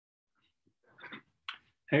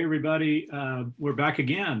Hey everybody, we're back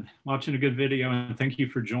again watching a good video, and thank you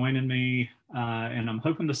for joining me. And I'm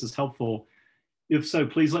hoping this is helpful. If so,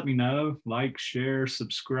 please let me know, like, share,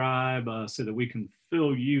 subscribe, so that we can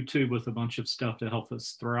fill YouTube with a bunch of stuff to help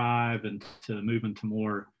us thrive and to move into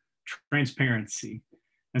more transparency.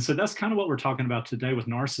 And so that's kind of what we're talking about today with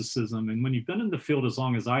narcissism. And when you've been in the field as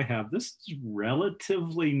long as I have, this is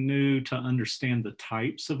relatively new to understand the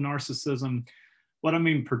types of narcissism. What I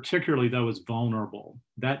mean particularly though is vulnerable.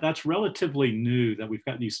 That's relatively new, that we've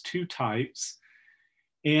got these two types.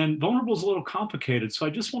 And vulnerable is a little complicated. So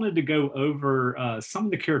I just wanted to go over some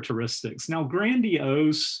of the characteristics. Now,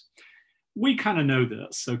 grandiose, we kind of know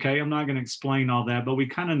this, okay? I'm not going to explain all that, but we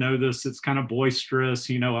kind of know this. It's kind of boisterous.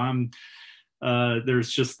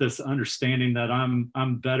 There's just this understanding that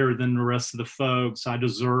I'm better than the rest of the folks. I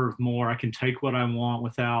deserve more. I can take what I want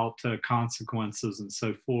without consequences and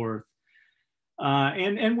so forth.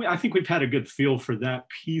 I think we've had a good feel for that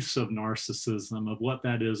piece of narcissism, of what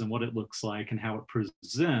that is and what it looks like and how it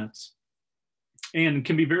presents, and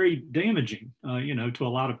can be very damaging, to a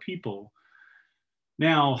lot of people.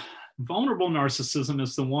 Now, vulnerable narcissism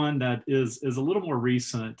is the one that is a little more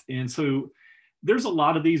recent. And so there's a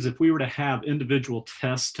lot of these. If we were to have individual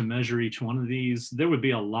tests to measure each one of these, there would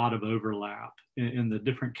be a lot of overlap in the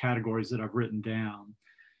different categories that I've written down.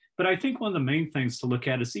 But I think one of the main things to look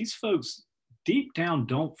at is these folks deep down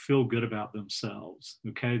don't feel good about themselves.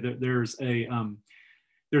 Okay, there's an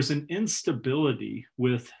instability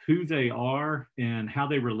with who they are and how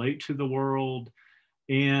they relate to the world.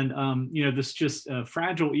 And this just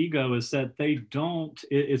fragile ego is that they don't.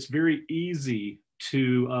 It's very easy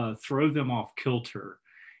to throw them off kilter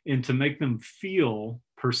and to make them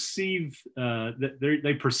perceive that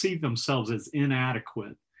they perceive themselves as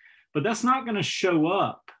inadequate. But that's not going to show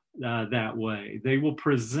up that way. They will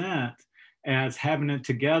present as having it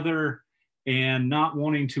together and not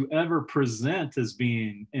wanting to ever present as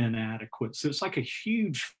being inadequate. So it's like a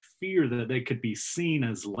huge fear that they could be seen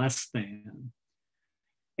as less than.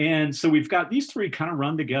 And so we've got these three kind of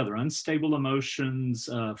run together: unstable emotions,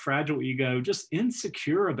 fragile ego, just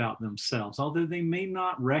insecure about themselves, although they may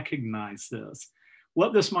not recognize this.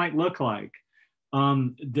 What this might look like: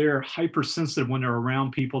 they're hypersensitive when they're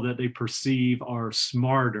around people that they perceive are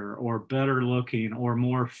smarter or better looking or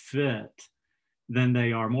more fit than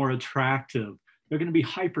they are, more attractive. They're going to be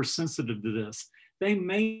hypersensitive to this. They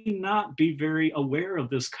may not be very aware of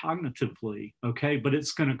this cognitively, okay, but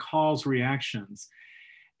it's going to cause reactions.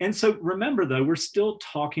 And so remember, though, we're still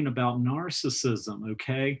talking about narcissism,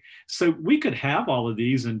 okay? So we could have all of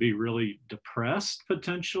these and be really depressed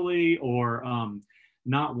potentially, or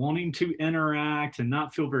not wanting to interact and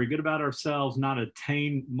not feel very good about ourselves, not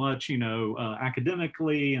attain much,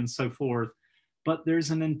 academically and so forth. But there's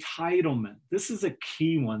an entitlement. This is a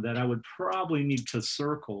key one that I would probably need to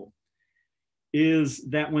circle, is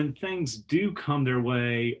that when things do come their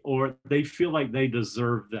way, or they feel like they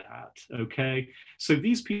deserve that, okay? So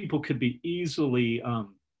these people could be easily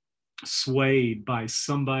swayed by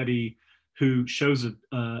somebody who shows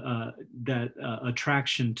that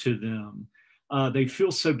attraction to them. They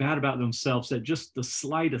feel so bad about themselves that just the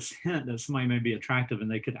slightest hint that somebody may be attractive and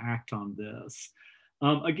they could act on this.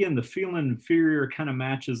 Again, the feeling inferior kind of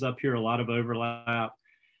matches up here, a lot of overlap.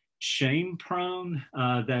 Shame prone,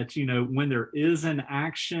 that, when there is an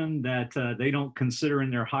action that they don't consider in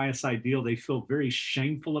their highest ideal, they feel very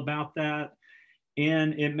shameful about that.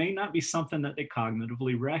 And it may not be something that they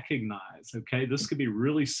cognitively recognize, okay? This could be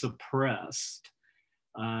really suppressed.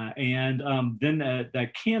 And then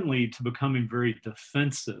that can lead to becoming very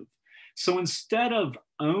defensive. So instead of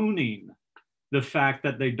owning the fact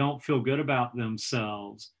that they don't feel good about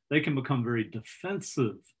themselves, they can become very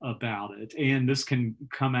defensive about it. And this can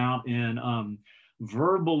come out in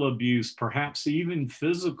verbal abuse, perhaps even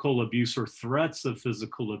physical abuse or threats of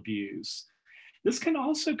physical abuse. This can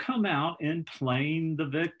also come out in playing the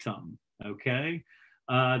victim, okay?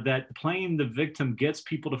 That playing the victim gets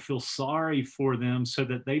people to feel sorry for them so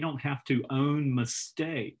that they don't have to own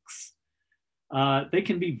mistakes. They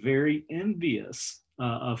can be very envious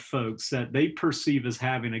of folks that they perceive as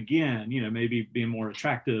having, again, maybe being more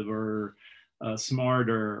attractive or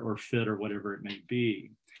smarter or fit or whatever it may be.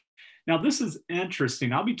 Now, this is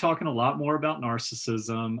interesting. I'll be talking a lot more about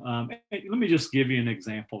narcissism. Let me just give you an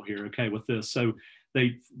example here, okay, with this. So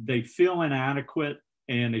they feel inadequate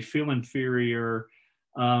and they feel inferior.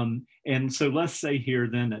 And so let's say here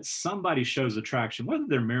then that somebody shows attraction, whether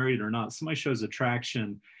they're married or not, somebody shows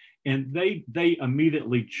attraction and they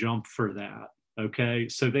immediately jump for that. Okay,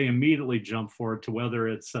 so they immediately jump for it, to whether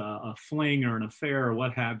it's a fling or an affair or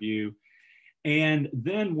what have you. And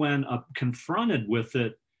then when confronted with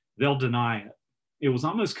it, they'll deny it. it was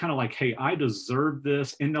almost kind of like, hey, I deserve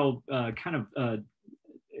this. And they'll kind of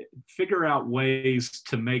figure out ways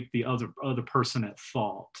to make the other person at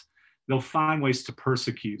fault. They'll find ways to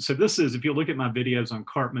persecute. So this is, if you look at my videos on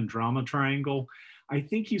Karpman drama triangle, I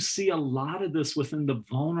think you see a lot of this within the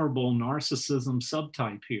vulnerable narcissism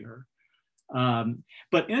subtype here.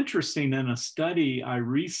 But interesting, in a study I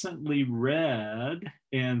recently read,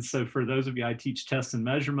 and so for those of you, I teach test and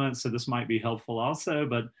measurement, so this might be helpful also,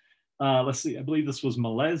 but let's see, I believe this was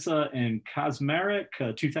Maleza and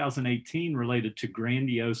Kazmarek, 2018, related to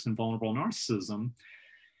grandiose and vulnerable narcissism.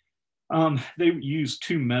 They used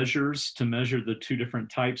two measures to measure the two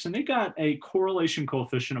different types, and they got a correlation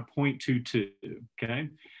coefficient of 0.22, okay?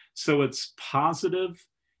 So it's positive.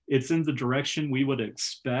 It's in the direction we would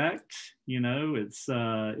expect, you know, it's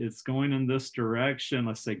going in this direction.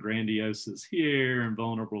 Let's say grandiose is here and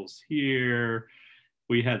vulnerable is here.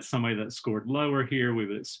 We had somebody that scored lower here, we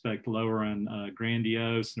would expect lower on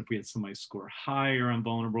grandiose. And if we had somebody score higher on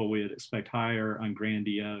vulnerable, we would expect higher on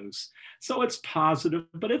grandiose. So it's positive,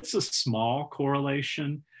 but it's a small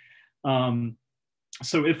correlation.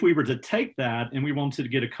 So if we were to take that and we wanted to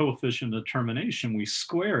get a coefficient of determination, we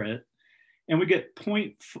square it and we get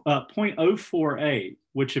 0.048,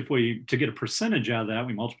 which if we, to get a percentage out of that,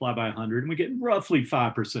 we multiply by 100 and we get roughly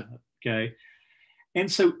 5%, okay? And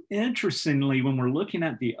so interestingly, when we're looking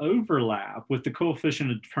at the overlap with the coefficient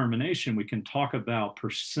of determination, we can talk about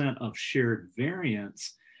percent of shared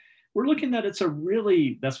variance. We're looking at it's a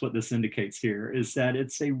really, that's what this indicates here, is that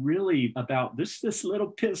it's a really about this little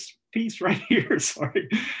piece right here, sorry,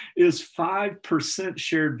 is 5%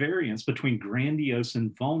 shared variance between grandiose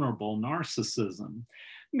and vulnerable narcissism.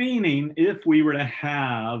 Meaning if we were to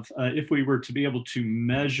have, if we were to be able to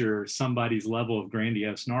measure somebody's level of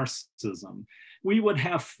grandiose narcissism, we would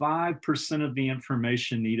have 5% of the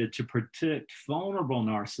information needed to predict vulnerable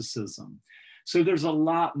narcissism. So there's a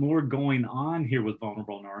lot more going on here with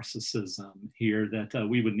vulnerable narcissism here that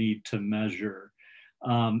we would need to measure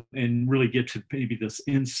and really get to maybe this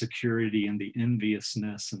insecurity and the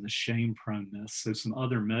enviousness and the shame proneness. So some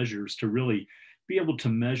other measures to really be able to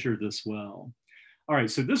measure this well. All right,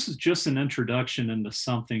 so this is just an introduction into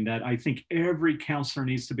something that I think every counselor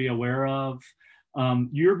needs to be aware of.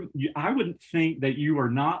 I would think that you are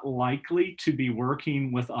not likely to be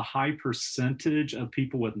working with a high percentage of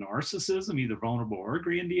people with narcissism, either vulnerable or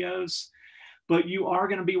grandiose, but you are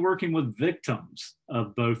going to be working with victims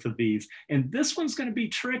of both of these. And this one's going to be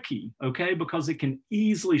tricky, okay, because it can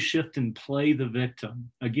easily shift and play the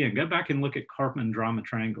victim. Again, go back and look at Karpman drama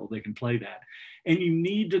triangle. They can play that. And you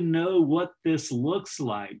need to know what this looks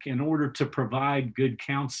like in order to provide good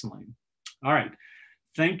counseling. All right.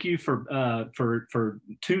 Thank you for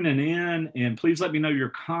tuning in, and please let me know your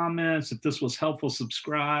comments. If this was helpful,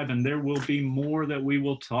 subscribe, and there will be more that we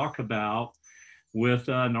will talk about with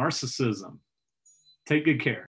narcissism. Take good care.